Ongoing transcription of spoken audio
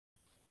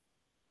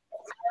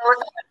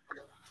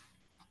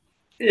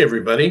Hey,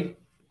 everybody.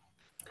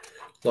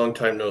 Long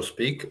time no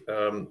speak.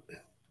 I'm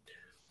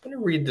going to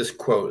read this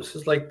quote. This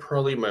is like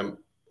probably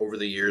over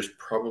the years,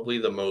 probably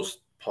the most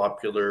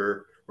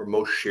popular or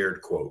most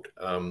shared quote.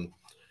 And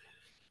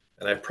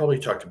I've probably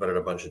talked about it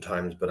a bunch of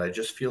times, but I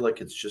just feel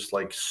like it's just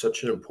like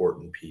such an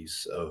important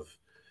piece of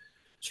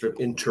sort of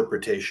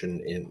interpretation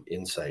in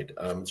insight.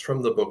 It's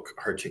from the book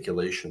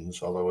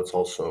Hearticulations, although I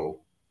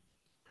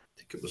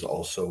think it was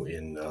also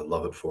in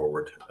Love It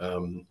Forward.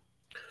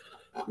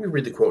 Let me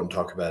read the quote and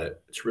talk about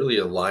it. It's really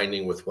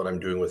aligning with what I'm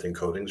doing with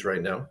encodings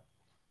right now.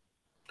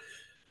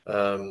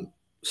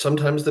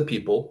 Sometimes the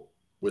people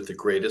with the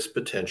greatest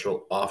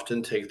potential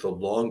often take the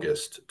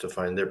longest to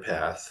find their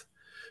path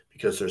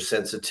because their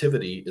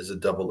sensitivity is a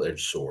double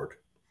edged sword.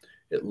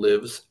 It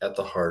lives at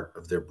the heart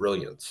of their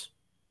brilliance,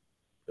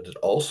 but it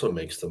also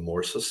makes them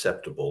more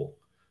susceptible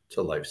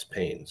to life's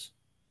pains.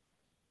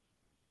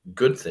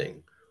 Good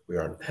thing we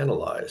aren't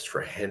penalized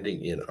for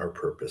handing in our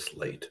purpose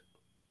late.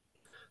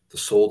 The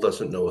soul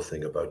doesn't know a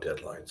thing about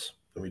deadlines.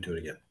 Let me do it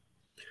again.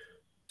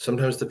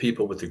 Sometimes the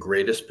people with the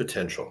greatest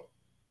potential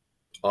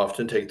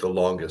often take the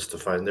longest to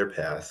find their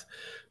path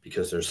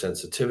because their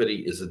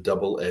sensitivity is a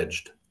double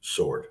edged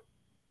sword.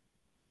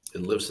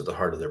 It lives at the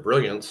heart of their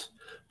brilliance,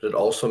 but it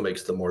also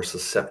makes them more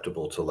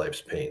susceptible to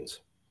life's pains.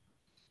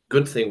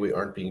 Good thing we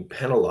aren't being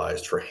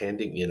penalized for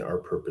handing in our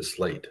purpose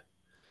late.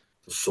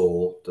 The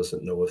soul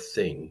doesn't know a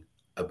thing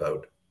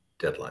about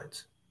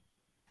deadlines.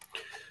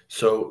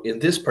 So, in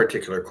this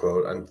particular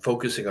quote, I'm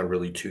focusing on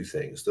really two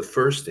things. The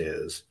first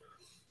is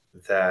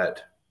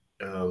that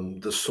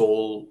the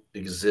soul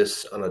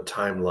exists on a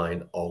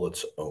timeline all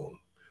its own,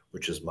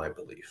 which is my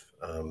belief.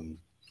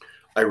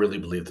 I really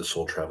believe the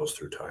soul travels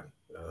through time.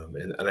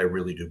 And I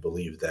really do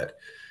believe that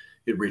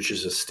it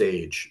reaches a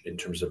stage in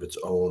terms of its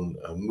own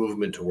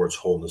movement towards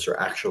wholeness or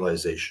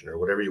actualization or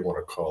whatever you want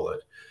to call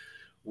it,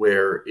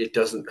 where it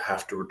doesn't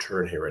have to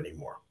return here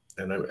anymore.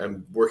 And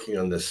I'm working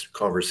on this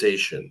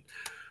conversation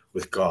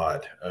with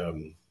God, a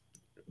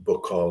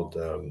book called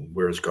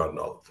Where is God in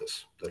All of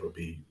This? That'll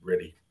be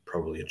ready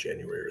probably in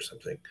January or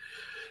something.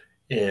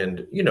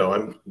 And,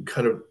 I'm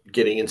kind of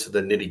getting into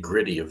the nitty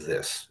gritty of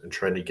this and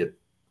trying to get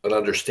an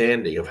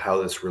understanding of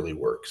how this really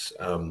works.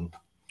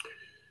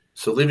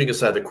 So, leaving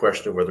aside the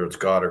question of whether it's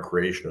God or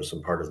creation or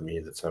some part of me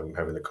that's having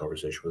the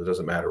conversation with, it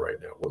doesn't matter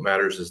right now. What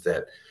matters is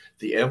that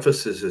the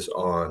emphasis is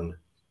on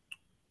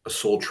a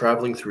soul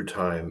traveling through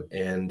time,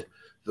 and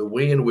the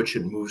way in which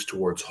it moves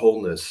towards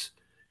wholeness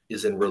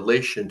is in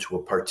relation to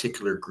a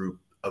particular group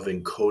of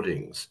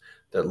encodings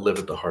that live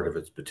at the heart of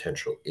its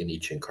potential in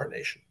each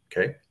incarnation.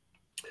 Okay.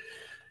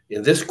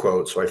 In this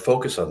quote, so I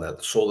focus on that.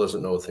 The soul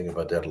doesn't know a thing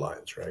about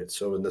deadlines, right?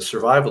 So in the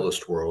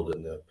survivalist world,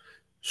 in the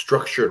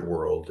structured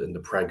world, in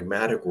the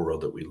pragmatic world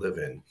that we live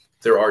in,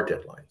 there are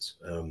deadlines.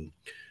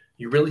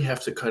 You really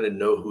have to kind of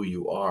know who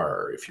you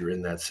are if you're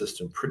in that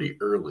system pretty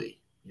early.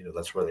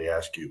 That's why they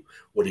ask you,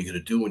 what are you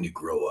going to do when you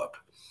grow up?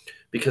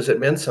 Because it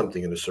meant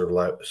something in the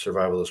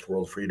survivalist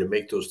world for you to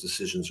make those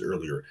decisions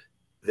earlier.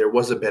 There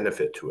was a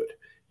benefit to it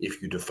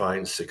if you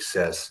define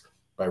success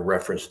by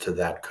reference to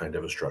that kind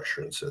of a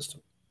structure and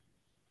system.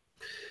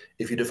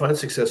 If you define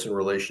success in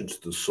relation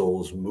to the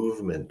soul's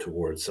movement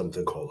towards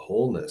something called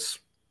wholeness,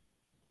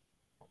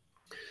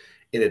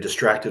 in a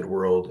distracted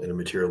world, in a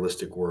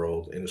materialistic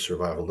world, in a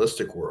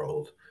survivalistic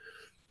world,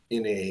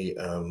 in a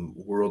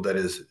world that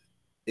is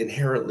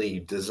inherently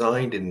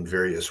designed in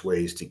various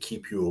ways to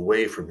keep you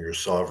away from your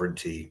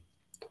sovereignty,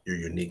 your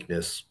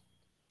uniqueness,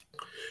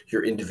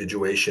 your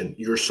individuation,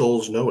 your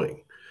soul's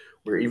knowing,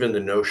 where even the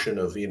notion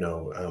of,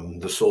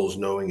 the soul's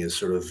knowing is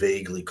sort of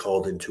vaguely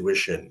called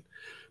intuition,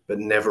 but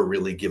never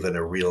really given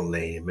a real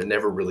name and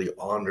never really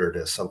honored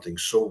as something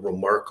so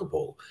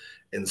remarkable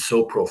and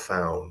so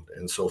profound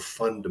and so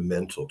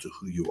fundamental to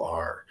who you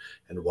are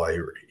and why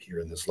you're here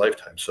in this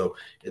lifetime. So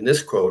in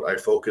this quote, I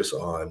focus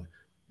on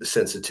the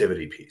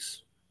sensitivity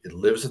piece. It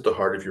lives at the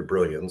heart of your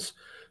brilliance,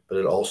 but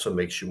it also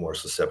makes you more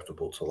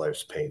susceptible to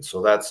life's pain.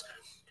 So that's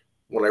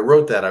when I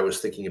wrote that, I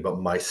was thinking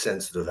about my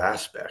sensitive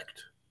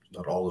aspect,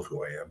 not all of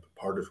who I am, but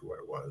part of who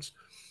I was,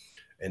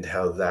 and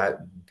how that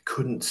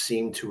couldn't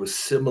seem to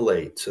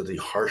assimilate to the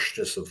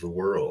harshness of the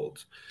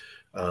world.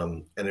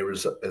 And it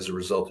was, as a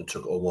result, it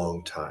took a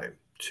longer time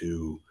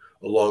to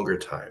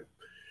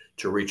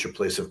reach a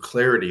place of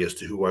clarity as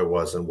to who I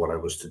was and what I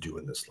was to do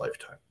in this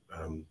lifetime.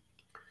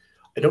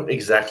 I don't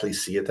exactly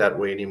see it that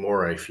way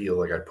anymore. I feel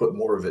like I put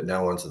more of it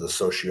now onto the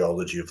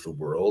sociology of the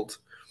world,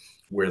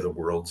 where the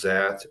world's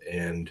at,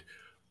 and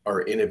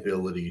our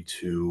inability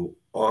to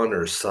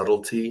honor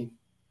subtlety,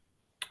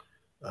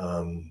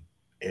 um,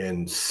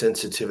 and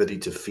sensitivity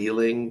to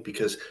feeling.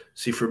 Because,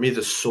 see, for me,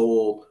 the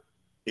soul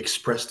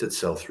expressed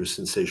itself through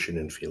sensation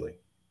and feeling.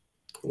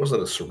 It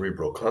wasn't a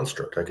cerebral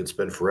construct. I could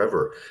spend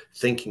forever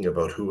thinking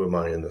about who am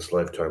I in this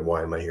lifetime?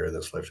 Why am I here in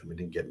this lifetime? It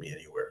didn't get me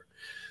anywhere.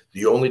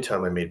 The only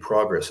time I made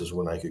progress is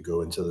when I could go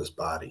into this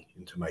body,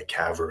 into my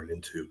cavern,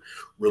 into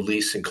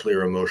release and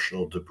clear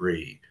emotional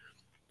debris,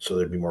 so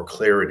there'd be more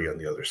clarity on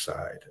the other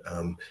side.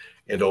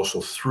 And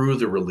also through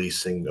the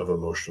releasing of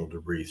emotional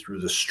debris, through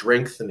the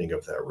strengthening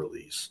of that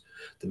release,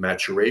 the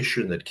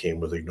maturation that came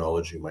with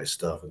acknowledging my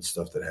stuff and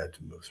stuff that had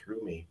to move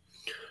through me,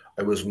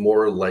 I was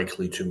more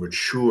likely to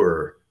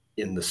mature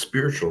in the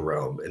spiritual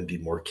realm and be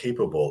more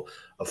capable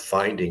of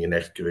finding and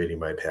excavating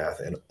my path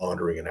and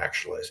honoring and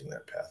actualizing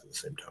that path at the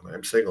same time.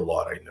 I'm saying a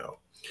lot, I know.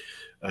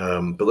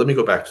 But let me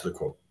go back to the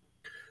quote.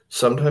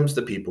 Sometimes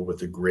the people with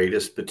the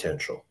greatest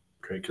potential,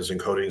 okay, because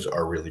encodings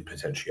are really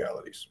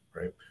potentialities,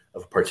 right,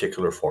 of a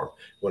particular form.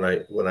 When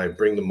I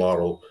bring the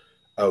model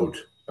out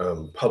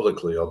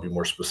publicly, I'll be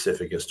more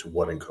specific as to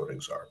what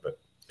encodings are. But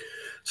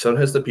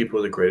sometimes the people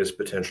with the greatest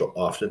potential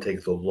often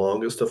take the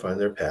longest to find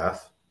their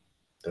path.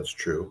 That's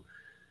true.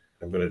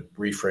 I'm going to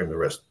reframe the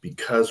rest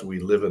because we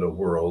live in a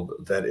world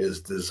that is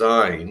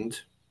designed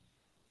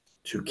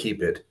to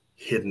keep it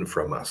hidden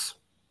from us,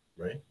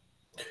 right?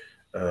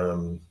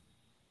 Um,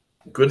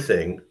 Good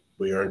thing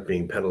we aren't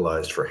being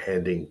penalized for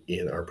handing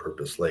in our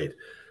purpose late.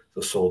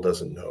 The soul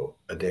doesn't know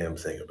a damn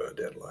thing about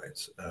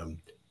deadlines.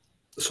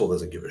 The soul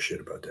doesn't give a shit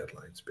about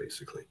deadlines,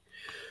 basically.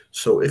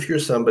 So if you're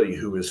somebody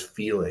who is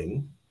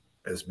feeling,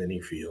 as many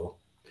feel,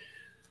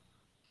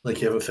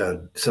 like you haven't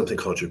found something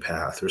called your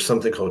path or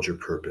something called your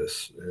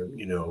purpose,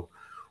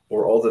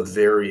 or all the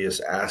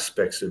various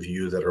aspects of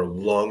you that are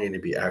longing to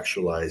be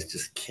actualized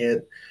just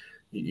can't,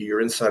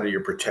 you're inside of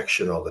your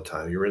protection all the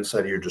time. You're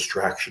inside of your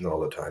distraction all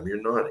the time.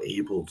 You're not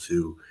able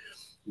to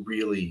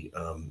really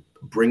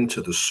bring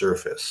to the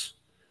surface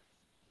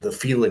the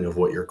feeling of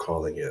what your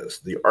calling is,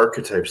 the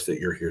archetypes that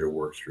you're here to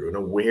work through, an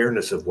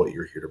awareness of what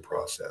you're here to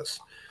process.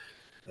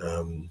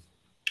 Um,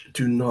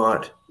 do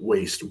not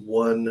waste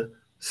 1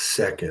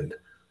 second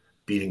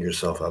beating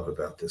yourself up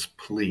about this.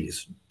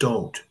 Please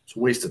don't. It's a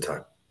waste of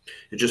time.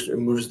 It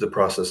moves the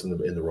process in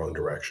the wrong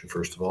direction,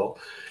 first of all,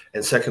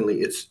 and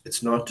secondly,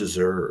 it's not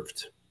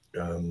deserved.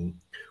 Um,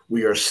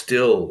 we are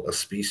still a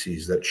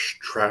species that's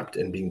trapped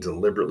and being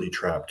deliberately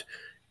trapped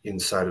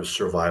inside of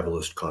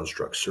survivalist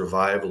constructs,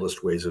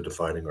 survivalist ways of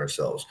defining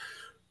ourselves,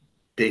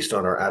 based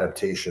on our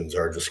adaptations,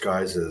 our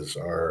disguises,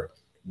 our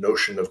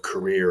notion of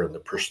career, and the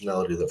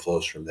personality that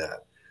flows from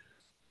that.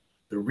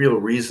 The real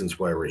reasons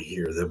why we're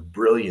here, the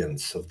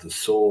brilliance of the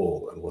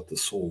soul and what the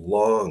soul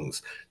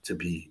longs to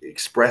be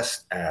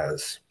expressed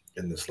as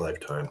in this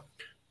lifetime.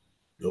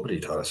 Nobody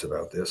taught us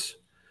about this.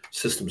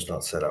 System's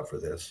not set up for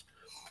this.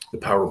 The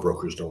power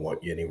brokers don't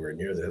want you anywhere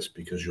near this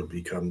because you'll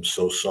become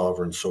so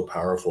sovereign, so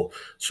powerful,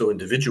 so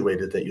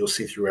individuated that you'll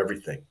see through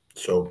everything.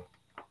 So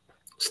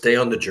stay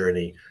on the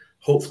journey.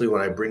 Hopefully,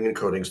 when I bring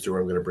encodings through,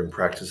 I'm going to bring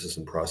practices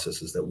and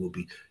processes that will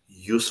be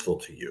useful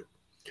to you.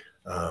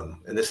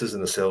 And this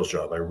isn't a sales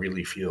job. I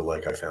really feel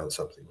like I found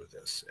something with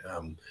this.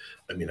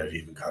 I've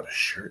even got a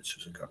shirt.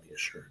 Susan got me a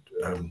shirt.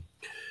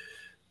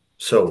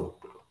 So,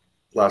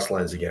 last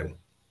lines again.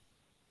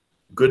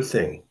 Good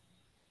thing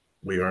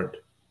we aren't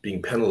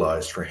being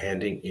penalized for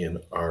handing in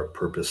our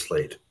purpose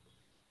slate.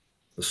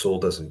 The soul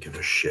doesn't give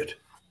a shit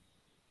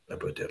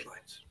about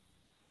deadlines.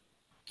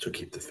 So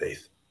keep the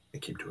faith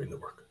and keep doing the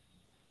work.